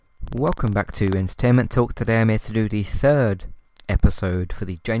Welcome back to Entertainment Talk. Today I'm here to do the third episode for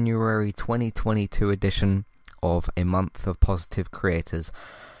the January 2022 edition of A Month of Positive Creators.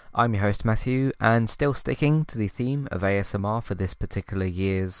 I'm your host Matthew, and still sticking to the theme of ASMR for this particular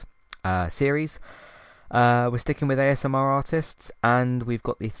year's series. We're sticking with ASMR artists, and we've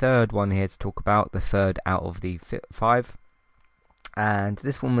got the third one here to talk about, the third out of the five. And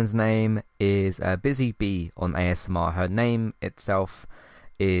this woman's name is Busy Bee on ASMR. Her name itself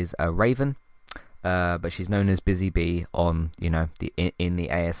is Raven, but she's known as Busy Bee on, in the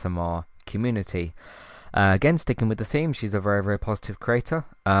ASMR community. Again, sticking with the theme, she's a very, very positive creator,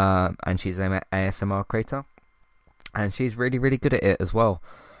 and she's an ASMR creator, and she's really, really good at it as well,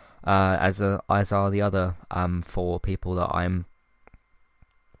 as are the other four people that I'm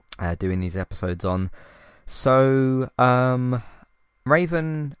doing these episodes on. So,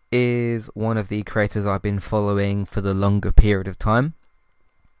 Raven is one of the creators I've been following for the longer period of time.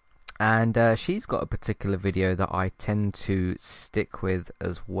 And she's got a particular video that I tend to stick with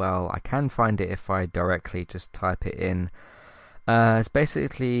as well. I can find it if I directly just type it in. It's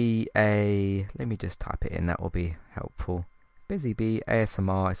basically let me just type it in, that will be helpful. Busy Bee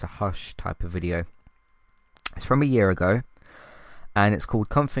ASMR, it's a Hush type of video. It's from a year ago, and it's called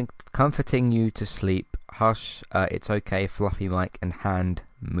Comforting You to Sleep, Hush, It's Okay, Fluffy Mic and Hand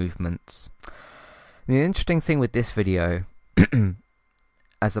Movements. The interesting thing with this video,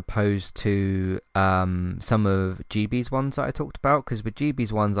 as opposed to some of GB's ones that I talked about, because with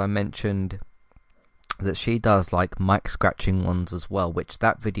GB's ones I mentioned that she does like mic scratching ones as well, which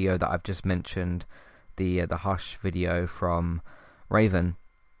that video that I've just mentioned, the Hush video from Raven,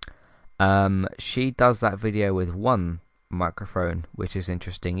 she does that video with one microphone, which is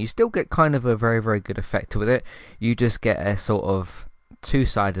interesting. You still get kind of a very, very good effect with it. You just get a sort of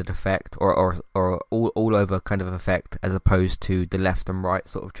two-sided effect or all over kind of effect, as opposed to the left and right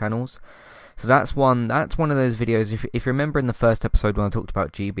sort of channels. So that's one of those videos. If you remember in the first episode when I talked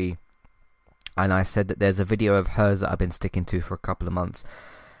about GB, and I said that there's a video of hers that I've been sticking to for a couple of months,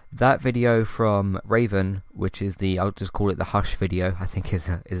 that video from Raven, which is I'll just call it the Hush video, I think is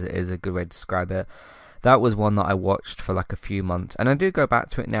a good way to describe it. That was one that I watched for like a few months, and I do go back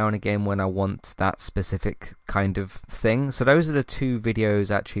to it now and again when I want that specific kind of thing. So those are the two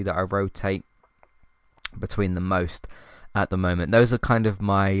videos actually that I rotate between the most at the moment. Those are kind of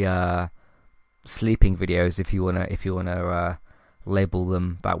my sleeping videos, if you wanna label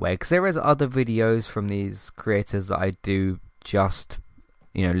them that way. Because there is other videos from these creators that I do just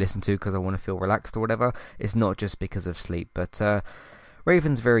listen to because I want to feel relaxed or whatever. It's not just because of sleep, but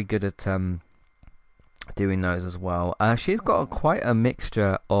Raven's very good at doing those as well. She's got quite a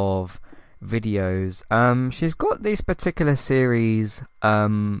mixture of videos. She's got this particular series,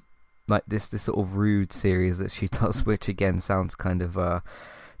 like this sort of rude series that she does, which again sounds kind of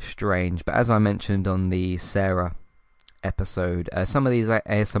strange. But as I mentioned on the Sarah episode, some of these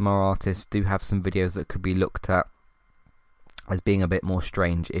ASMR artists do have some videos that could be looked at as being a bit more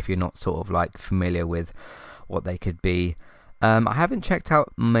strange if you're not sort of like familiar with what they could be. I haven't checked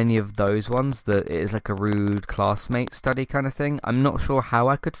out many of those ones that it is like a rude classmate study kind of thing. I'm not sure how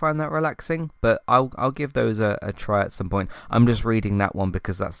I could find that relaxing, but I'll give those a try at some point. I'm just reading that one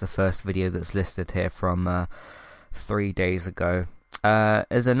because that's the first video that's listed here from 3 days ago.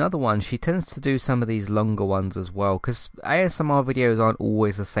 There's another one. She tends to do some of these longer ones as well, because ASMR videos aren't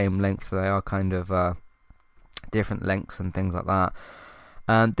always the same length. They are kind of different lengths and things like that.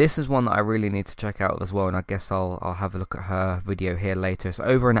 This is one that I really need to check out as well, and I guess I'll have a look at her video here later. It's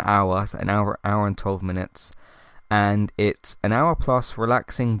over an hour, so an hour and 12 minutes, and it's an hour plus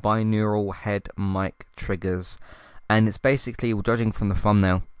relaxing binaural head mic triggers, and it's basically, well, judging from the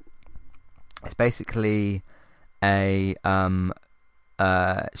thumbnail, it's basically she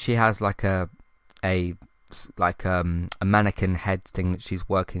has like a mannequin head thing that she's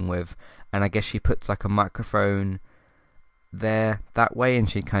working with, and I guess she puts like a microphone there that way, and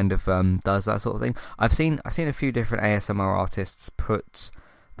she kind of does that sort of thing. I've seen a few different ASMR artists put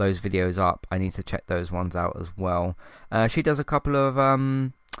those videos up. I need to check those ones out as well. She does a couple of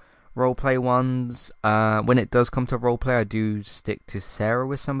roleplay ones. When it does come to roleplay, I do stick to Sarah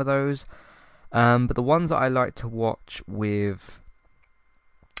with some of those. But the ones that I like to watch with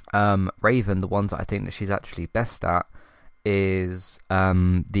Raven, the ones that I think that she's actually best at, is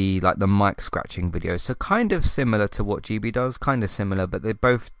the mic scratching videos. So kind of similar to what GB does, kind of similar, but they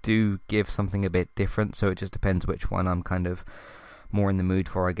both do give something a bit different, so it just depends which one I'm kind of more in the mood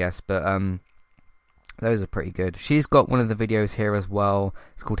for, I guess. But those are pretty good. She's got one of the videos here as well.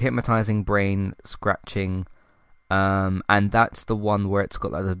 It's called Hypnotizing Brain Scratching, and that's the one where it's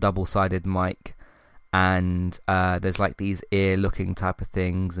got like a double-sided mic, and there's like these ear looking type of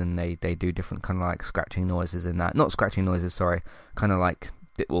things, and they do different kind of like scratching noises in that. Not scratching noises, sorry, kind of like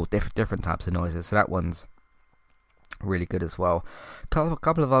different types of noises. So that one's really good as well. A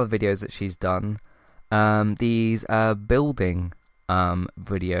couple of other videos that she's done. These building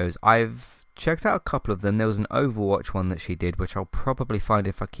videos, I've checked out a couple of them. There was an Overwatch one that she did, which I'll probably find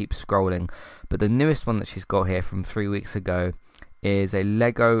if I keep scrolling, but the newest one that she's got here from 3 weeks ago is a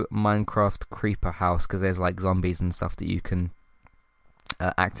Lego Minecraft creeper house, because there's like zombies and stuff that you can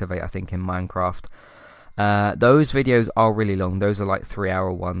activate, I think, in Minecraft. Those videos are really long. Those are like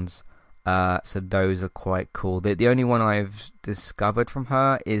 3-hour ones, so those are quite cool. The only one I've discovered from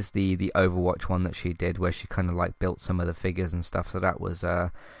her is the Overwatch one that she did, where she kind of like built some of the figures and stuff, so that was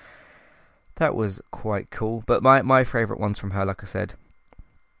quite cool. But my favourite ones from her, like I said,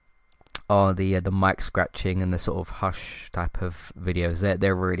 are the mic scratching and the sort of hush type of videos.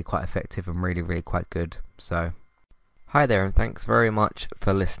 They're really quite effective and really quite good. So hi there, and thanks very much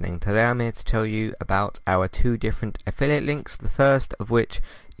for listening. Today I'm here to tell you about our 2 different affiliate links. The first of which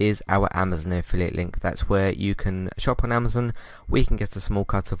is our Amazon affiliate link. That's where you can shop on Amazon. We can get a small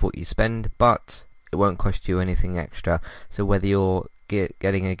cut of what you spend, but it won't cost you anything extra. So whether you're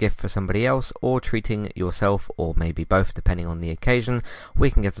getting a gift for somebody else or treating yourself, or maybe both depending on the occasion, we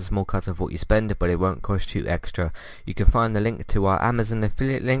can get a small cut of what you spend, but it won't cost you extra. You can find the link to our Amazon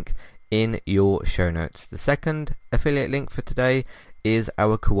affiliate link in your show notes. The second affiliate link for today is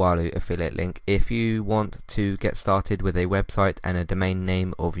our Kualu affiliate link. If you want to get started with a website and a domain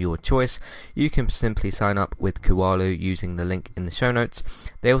name of your choice, you can simply sign up with Kualu using the link in the show notes.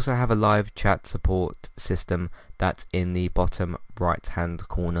 They also have a live chat support system that's in the bottom right hand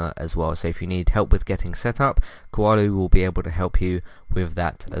corner as well. So if you need help with getting set up, Kualu will be able to help you with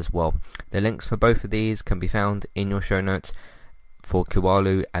that as well. The links for both of these can be found in your show notes for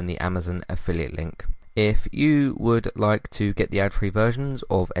Kualu and the Amazon affiliate link. If you would like to get the ad-free versions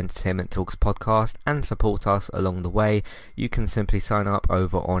of Entertainment Talks podcast and support us along the way, you can simply sign up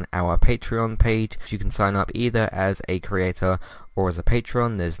over on our Patreon page. You can sign up either as a creator or as a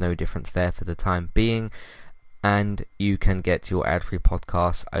patron. There's no difference there for the time being, and you can get your ad-free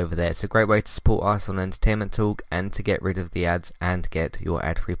podcasts over there. It's a great way to support us on Entertainment Talk and to get rid of the ads and get your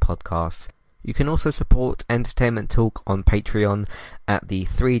ad-free podcasts. You can also support Entertainment Talk on Patreon at the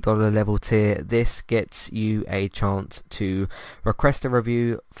 $3 level tier. This gets you a chance to request a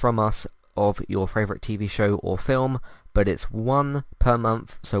review from us of your favourite TV show or film, but it's one per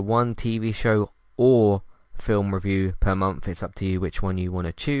month, so one TV show or film review per month. It's up to you which one you want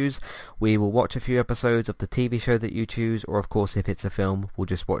to choose. We will watch a few episodes of the TV show that you choose, or of course if it's a film, we'll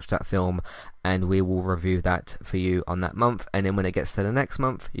just watch that film and we will review that for you on that month. And then when it gets to the next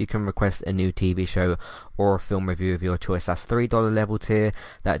month, you can request a new TV show or a film review of your choice. That's $3 level tier.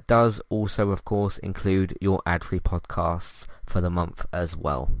 That does also of course include your ad-free podcasts for the month as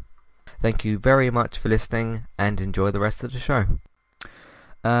well. Thank you very much for listening and enjoy the rest of the show.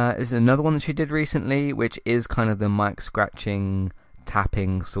 There's another one that she did recently, which is kind of the mic scratching,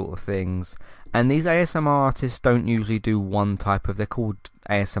 tapping sort of things. And these ASMR artists don't usually do one type of... They're called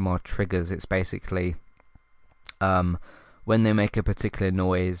ASMR triggers. It's basically when they make a particular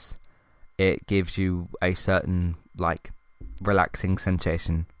noise, it gives you a certain like relaxing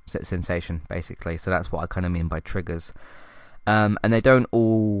sensation basically. So that's what I kind of mean by triggers. And they don't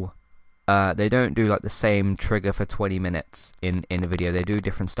all... they don't do like the same trigger for 20 minutes in a video. They do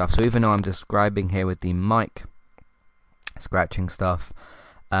different stuff. So even though I'm describing here with the mic scratching stuff,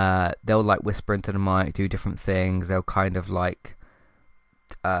 they'll like whisper into the mic, do different things. They'll kind of like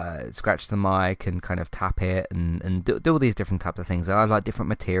scratch the mic and kind of tap it and do all these different types of things. I like different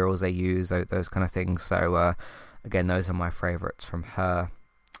materials they use, those kind of things. So again, those are my favourites from her.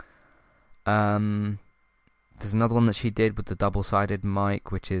 There's another one that she did with the double-sided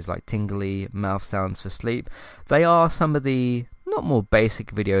mic, which is like tingly mouth sounds for sleep. They are some of the, not more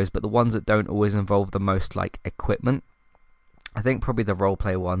basic videos, but the ones that don't always involve the most like equipment. I think probably the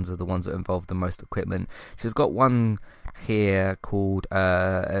roleplay ones are the ones that involve the most equipment. She's got one here called,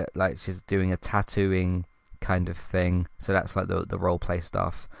 like she's doing a tattooing kind of thing. So that's like the roleplay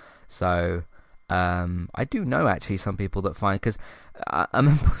stuff. So I do know actually some people that find, because I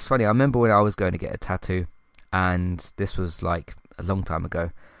remember, it's funny, I remember when I was going to get a tattoo, and this was like a long time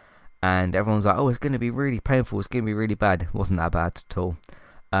ago, and everyone's like, oh, it's going to be really painful, it's going to be really bad. It wasn't that bad at all.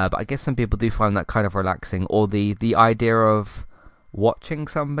 But I guess some people do find that kind of relaxing, or the idea of watching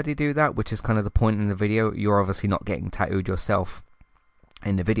somebody do that, which is kind of the point in the video. You're obviously not getting tattooed yourself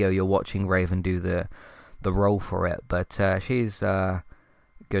in the video, you're watching Raven do the role for it, but she's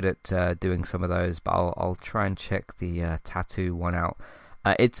good at doing some of those. But I'll try and check the tattoo one out.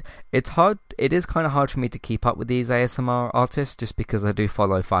 It's hard. It is kind of hard for me to keep up with these ASMR artists just because I do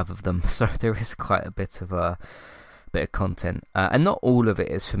follow 5 of them, so there is quite a bit of content, and not all of it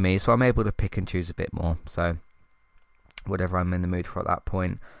is for me. So I'm able to pick and choose a bit more. So whatever I'm in the mood for at that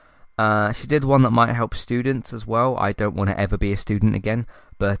point. She did one that might help students as well. I don't want to ever be a student again,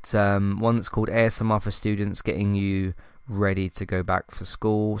 but one that's called ASMR for Students, getting you ready to go back for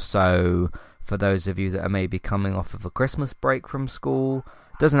school. So for those of you that are maybe coming off of a Christmas break from school,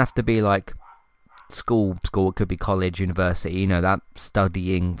 it doesn't have to be like school, it could be college, university, that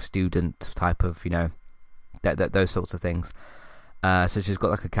studying student type of, that those sorts of things. So she's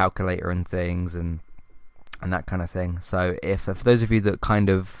got like a calculator and things and that kind of thing. So if for those of you that kind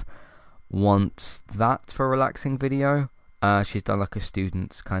of want that for a relaxing video, she's done like a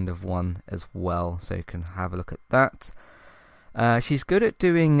student's kind of one as well, so you can have a look at that. She's good at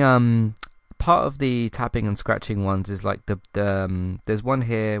doing part of the tapping and scratching ones is like there's one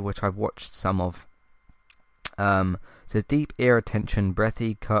here which I've watched some of. So deep ear attention,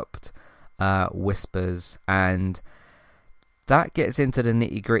 breathy cupped whispers, and that gets into the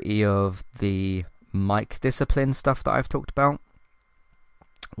nitty gritty of the mic discipline stuff that I've talked about,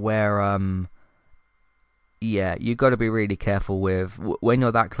 where you got to be really careful with when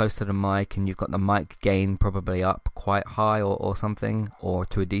you're that close to the mic and you've got the mic gain probably up quite high or something, or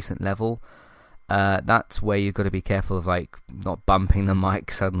to a decent level. That's where you've got to be careful of like not bumping the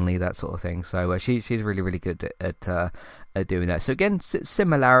mic suddenly, that sort of thing. So she's really, really good at doing that. So again,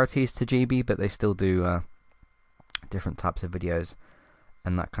 similarities to GB, but they still do different types of videos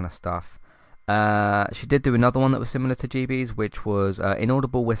and that kind of stuff. She did do another one that was similar to GB's, which was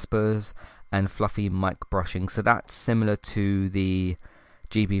inaudible whispers and fluffy mic brushing. So that's similar to the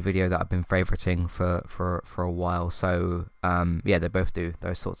GB video that I've been favoriting for a while. So they both do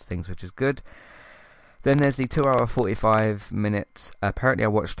those sorts of things, which is good. Then there's the 2 hour 45 minutes. Apparently I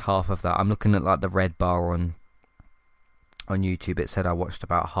watched half of that. I'm looking at like the red bar on YouTube. It said I watched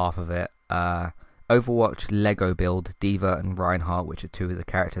about half of it. Overwatch, Lego Build, D.Va and Reinhardt, which are 2 of the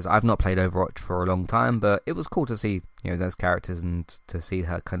characters. I've not played Overwatch for a long time, but it was cool to see those characters and to see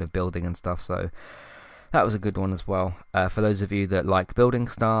her kind of building and stuff. So that was a good one as well. For those of you that like building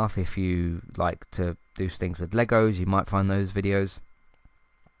stuff, if you like to do things with Legos, you might find those videos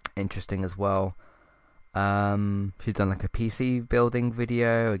interesting as well. She's done like a PC building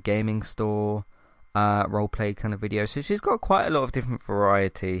video, a gaming store, roleplay kind of video. So she's got quite a lot of different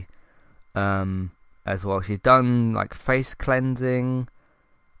variety as well. She's done like face cleansing,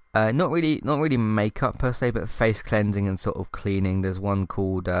 not really makeup per se, but face cleansing and sort of cleaning. There's one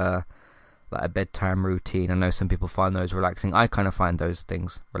called like a bedtime routine. I know some people find those relaxing. I kind of find those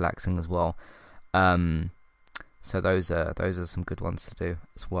things relaxing as well. So those are some good ones to do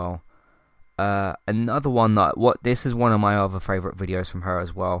as well. Another one this is one of my other favorite videos from her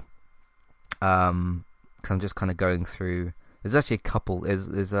as well. Because I'm just kind of going through. There's actually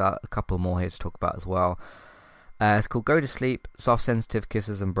there's a couple more here to talk about as well. It's called Go to Sleep, Soft Sensitive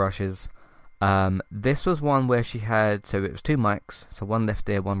Kisses and Brushes. This was one where she had, so it was 2 mics, so one left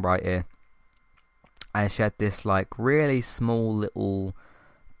ear, one right ear, and she had this like really small little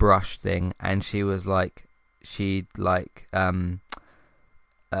brush thing, and she'd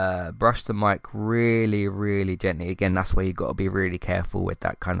brush the mic really, really gently. Again, that's where you got to be really careful with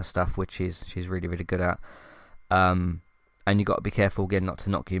that kind of stuff, which she's really, really good at. And you got to be careful again not to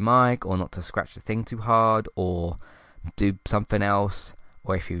knock your mic, or not to scratch the thing too hard, or do something else,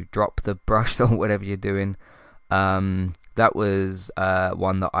 or if you drop the brush or whatever you're doing. That was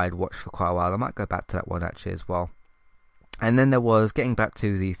one that I'd watched for quite a while. I might go back to that one actually as well. And then there was, getting back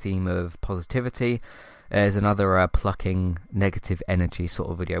to the theme of positivity, there's another plucking negative energy sort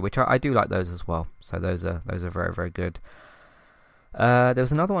of video, which I do like those as well. So those are very, very good. There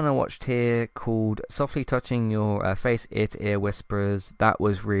was another one I watched here called Softly Touching Your Face, Ear to Ear Whispers. That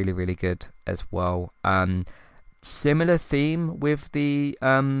was really, really good as well. Similar theme with the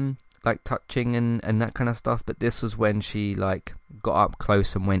like touching and that kind of stuff, but this was when she like got up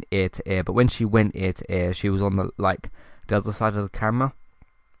close and went ear to ear. But when she went ear to ear, she was on the other side of the camera,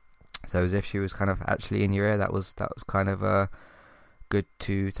 so as if she was kind of actually in your ear. That was kind of good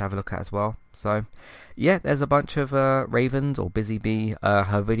to have a look at as well. So yeah, there's a bunch of Ravens or Busy Bee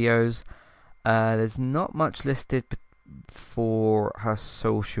her videos. There's not much listed for her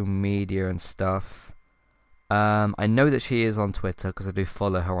social media and stuff. I know that she is on Twitter because I do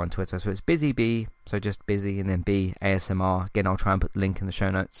follow her on Twitter. So it's Busy Bee, so just Busy and then B ASMR. Again, I'll try and put the link in the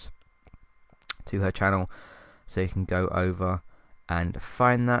show notes to her channel, so you can go over and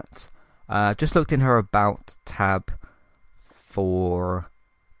find that. Just looked in her About tab for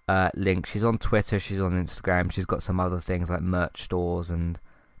link. She's on Twitter, she's on Instagram, she's got some other things like merch stores and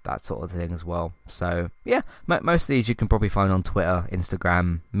that sort of thing as well. So yeah, most of these you can probably find on Twitter,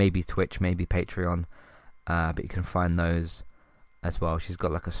 Instagram, maybe Twitch, maybe Patreon, but you can find those as well. She's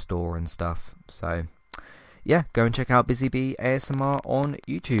got like a store and stuff. So yeah, go and check out Busy Bee ASMR on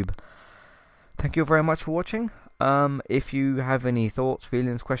YouTube. Thank you very much for watching. If you have any thoughts,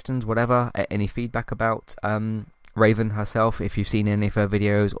 feelings, questions, whatever, any feedback about Raven herself, if you've seen any of her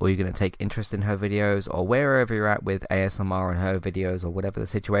videos, or you're going to take interest in her videos, or wherever you're at with ASMR and her videos, or whatever the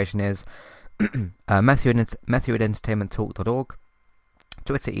situation is, Matthew at entertainmenttalk.org,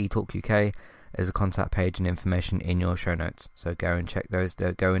 Twitter eTalkUK, there's a contact page and information in your show notes, so go and check those,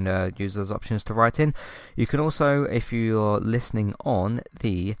 go and use those options to write in. You can also, if you're listening on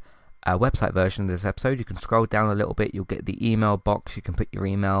the website version of this episode, you can scroll down a little bit, you'll get the email box, you can put your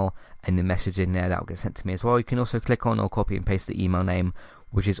email and the message in there, that will get sent to me as well. You can also click on or copy and paste the email name,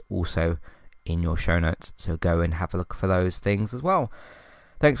 which is also in your show notes, so go and have a look for those things as well.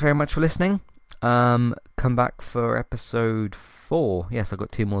 Thanks very much for listening. Come back for episode 4. Yes, I've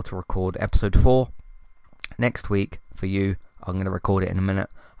got 2 more to record. Episode 4 next week for you. I'm going to record it in a minute.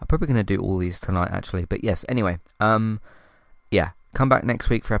 I'm probably going to do all these tonight actually, but yes, anyway, yeah, come back next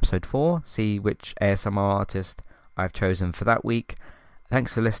week for episode 4, see which ASMR artist I've chosen for that week.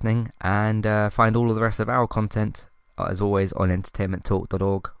 Thanks for listening, and find all of the rest of our content, as always, on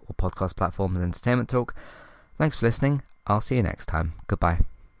entertainmenttalk.org or podcast platforms Entertainment Talk. Thanks for listening. I'll see you next time. Goodbye.